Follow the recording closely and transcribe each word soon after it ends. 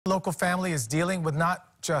local family is dealing with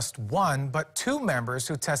not just one, but two members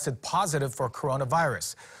who tested positive for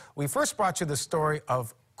coronavirus. We first brought you the story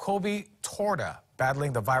of Kobe Torda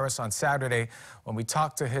battling the virus on Saturday when we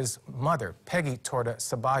talked to his mother, Peggy Torda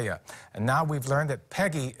Sabaya. And now we've learned that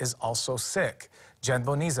Peggy is also sick. Jen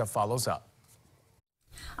Boniza follows up.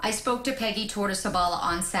 I spoke to Peggy Torda Sabala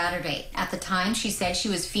on Saturday. At the time, she said she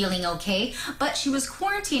was feeling okay, but she was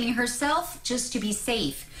quarantining herself just to be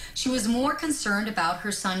safe. She was more concerned about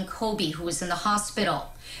her son Kobe, who was in the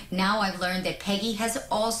hospital. Now I've learned that Peggy has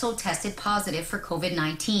also tested positive for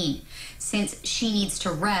COVID-19. Since she needs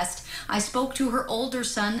to rest, I spoke to her older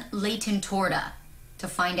son, Leighton Torda, to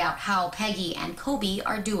find out how Peggy and Kobe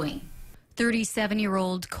are doing.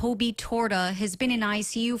 37-year-old Kobe Torda has been in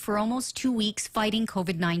ICU for almost 2 weeks fighting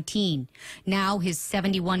COVID-19. Now his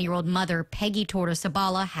 71-year-old mother, Peggy Torda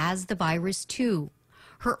Sabala, has the virus too.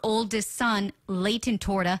 Her oldest son, Leighton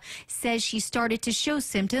Torda, says she started to show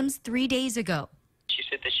symptoms 3 days ago. She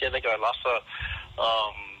said that she had a loss of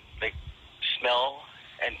smell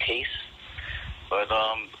and taste. But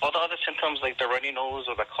all the other symptoms, like the runny nose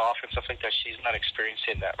or the cough and stuff like that, she's not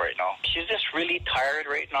experiencing that right now. She's just really tired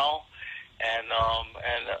right now.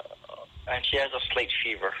 And she has a slight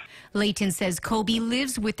fever. Leighton says Kobe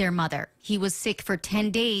lives with their mother. He was sick for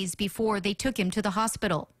 10 days before they took him to the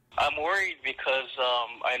hospital. I'm worried because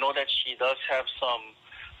I know that she does have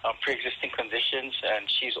some pre-existing conditions, and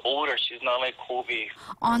she's older. She's not like Kobe.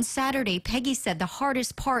 On Saturday, Peggy said the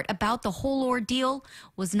hardest part about the whole ordeal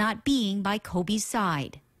was not being by Kobe's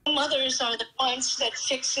side. Mothers are the ones that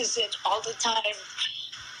fixes it all the time.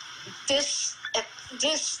 This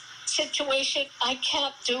situation, I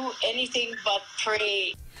can't do anything but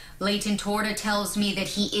pray. Leighton Torda tells me that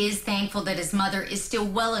he is thankful that his mother is still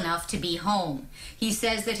well enough to be home. He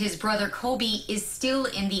says that his brother Kobe is still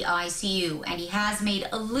in the ICU and he has made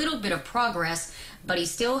a little bit of progress, but he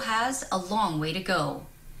still has a long way to go.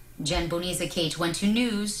 Jen Boniza, KH12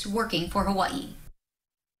 News, working for Hawaii.